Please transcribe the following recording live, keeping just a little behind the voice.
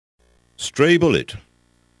Stray bullet.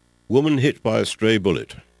 Woman hit by a stray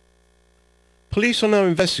bullet. Police are now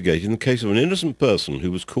investigating the case of an innocent person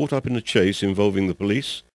who was caught up in a chase involving the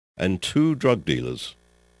police and two drug dealers.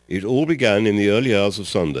 It all began in the early hours of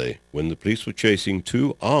Sunday, when the police were chasing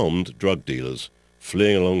two armed drug dealers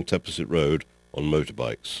fleeing along Teppersit Road on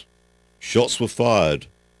motorbikes. Shots were fired,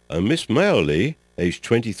 and Miss Mayerly, aged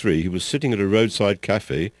 23, who was sitting at a roadside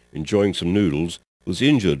cafe enjoying some noodles, was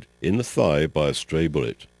injured in the thigh by a stray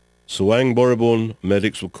bullet. Suwang Boriborn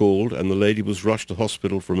medics were called, and the lady was rushed to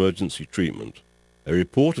hospital for emergency treatment. A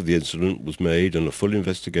report of the incident was made, and a full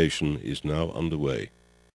investigation is now underway.